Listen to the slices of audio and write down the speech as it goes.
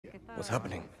What's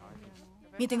happening?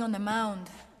 Meeting on the Mound.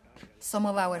 Some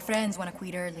of our friends want to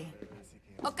quit early.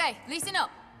 Okay, listen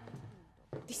up.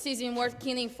 This isn't worth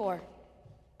killing for.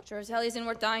 Sure as hell isn't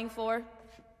worth dying for.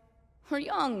 We're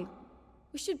young.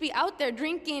 We should be out there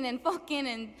drinking and fucking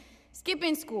and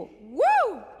skipping school.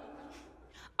 Woo!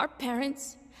 Our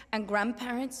parents and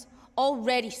grandparents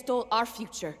already stole our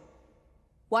future.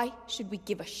 Why should we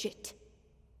give a shit?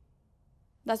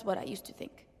 That's what I used to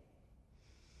think.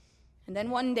 And then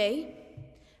one day,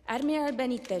 Admiral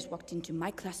Benitez walked into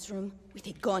my classroom with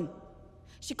a gun.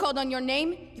 She called on your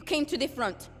name, you came to the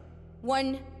front.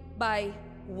 One by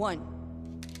one.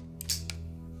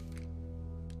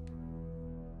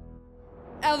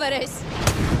 Alvarez,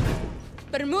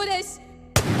 Bermudez,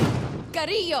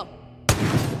 Carrillo.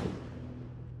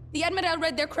 The Admiral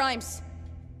read their crimes.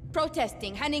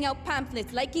 Protesting, handing out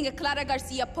pamphlets, liking a Clara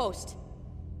Garcia post.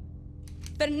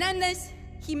 Fernandez,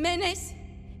 Jimenez,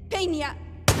 Peña.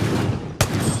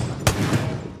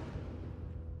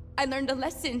 I learned a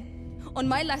lesson on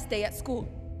my last day at school.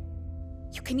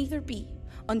 You can either be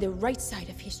on the right side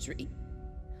of history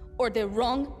or the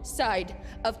wrong side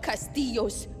of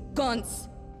Castillo's guns.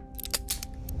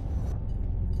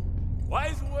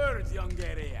 Wise words, young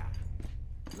guerrilla.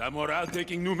 La Moral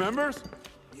taking new members?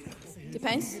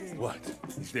 Depends. What?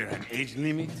 Is there an age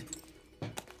limit?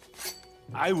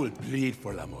 I will plead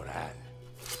for La Moral.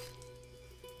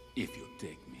 If you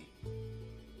take me.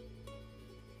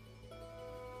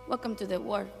 Welcome to the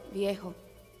war, viejo.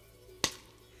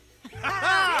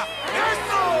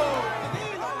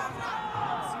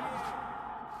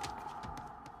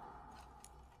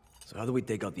 So how do we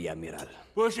take out the Admiral?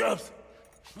 Push-ups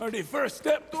are the first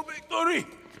step to victory.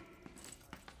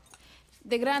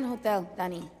 The Grand Hotel,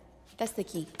 Danny. That's the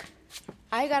key.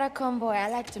 I got a convoy I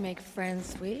like to make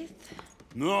friends with.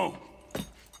 No.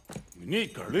 We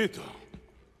need Carlito.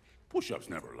 Push-ups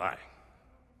never lie.